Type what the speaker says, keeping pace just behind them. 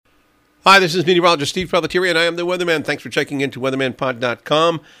Hi, this is meteorologist Steve Pelletieri, and I am the Weatherman. Thanks for checking into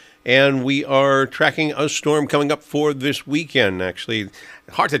weathermanpod.com. And we are tracking a storm coming up for this weekend, actually.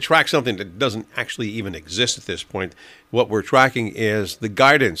 Hard to track something that doesn't actually even exist at this point. What we're tracking is the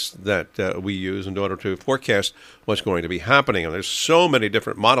guidance that we use in order to forecast what's going to be happening. And there's so many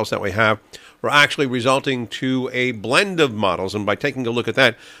different models that we have. We're actually resulting to a blend of models. And by taking a look at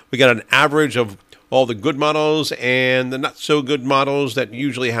that, we get an average of all the good models and the not-so-good models that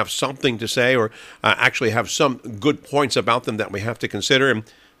usually have something to say or actually have some good points about them that we have to consider. And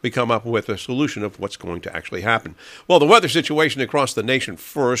we come up with a solution of what's going to actually happen. Well, the weather situation across the nation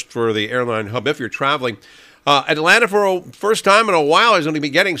first for the airline hub. If you're traveling, Atlanta for a first time in a while is going to be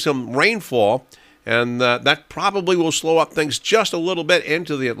getting some rainfall, and that probably will slow up things just a little bit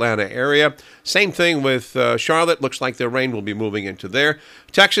into the Atlanta area. Same thing with Charlotte. Looks like the rain will be moving into there.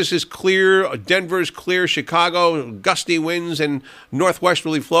 Texas is clear. Denver's clear. Chicago, gusty winds and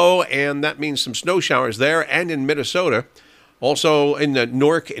northwesterly flow, and that means some snow showers there and in Minnesota. Also in the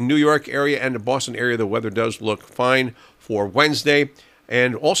Newark and New York area and the Boston area, the weather does look fine for Wednesday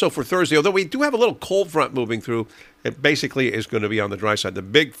and also for Thursday, although we do have a little cold front moving through. It basically is going to be on the dry side. The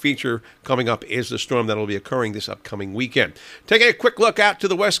big feature coming up is the storm that will be occurring this upcoming weekend. Taking a quick look out to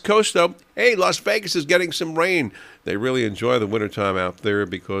the West Coast, though. Hey, Las Vegas is getting some rain. They really enjoy the wintertime out there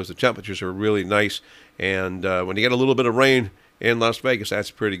because the temperatures are really nice. And when you get a little bit of rain in Las Vegas, that's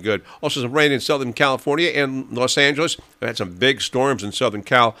pretty good. Also some rain in Southern California and Los Angeles. We had some big storms in Southern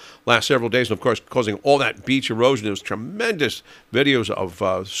Cal last several days, and of course causing all that beach erosion. There was tremendous videos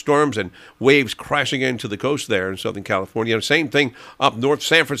of storms and waves crashing into the coast there in Southern California. And same thing up north,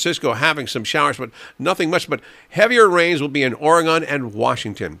 San Francisco having some showers, but nothing much. But heavier rains will be in Oregon and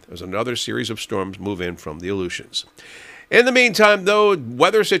Washington as another series of storms move in from the Aleutians. In the meantime, though,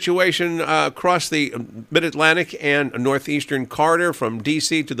 weather situation across the mid-Atlantic and northeastern corridor from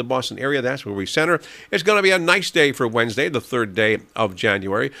D.C. to the Boston area, that's where we center. It's going to be a nice day for Wednesday, the third day of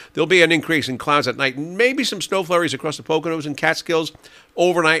January. There'll be an increase in clouds at night, maybe some snow flurries across the Poconos and Catskills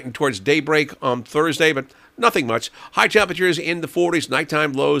overnight and towards daybreak on Thursday, but nothing much. High temperatures in the 40s,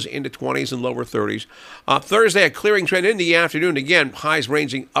 nighttime lows into 20s and lower 30s. Thursday, a clearing trend in the afternoon. Again, highs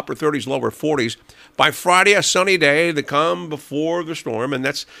ranging upper 30s, lower 40s. By Friday, a sunny day to come before the storm, and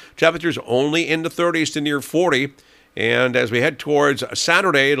that's temperatures only in the 30s to near 40. And as we head towards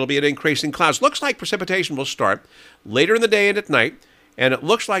Saturday, it'll be an increase in clouds. Looks like precipitation will start later in the day and at night. And it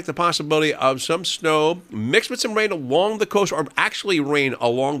looks like the possibility of some snow mixed with some rain along the coast, or actually rain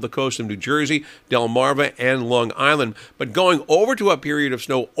along the coast of New Jersey, Delmarva, and Long Island. But going over to a period of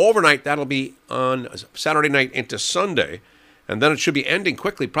snow overnight, that'll be on Saturday night into Sunday. And then it should be ending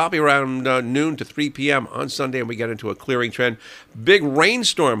quickly, probably around noon to 3 p.m. on Sunday, and we get into a clearing trend. Big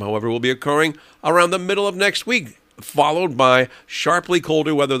rainstorm, however, will be occurring around the middle of next week, followed by sharply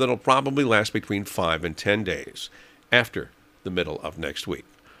colder weather that'll probably last between 5 and 10 days after the middle of next week.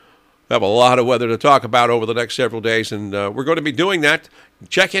 We have a lot of weather to talk about over the next several days, and we're going to be doing that.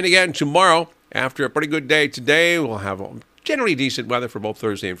 Check in again tomorrow after a pretty good day today. We'll have generally decent weather for both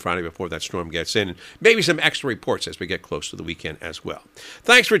Thursday and Friday before that storm gets in, and maybe some extra reports as we get close to the weekend as well.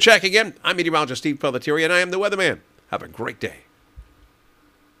 Thanks for checking in. I'm meteorologist Steve Pelletieri, and I am the Weatherman. Have a great day.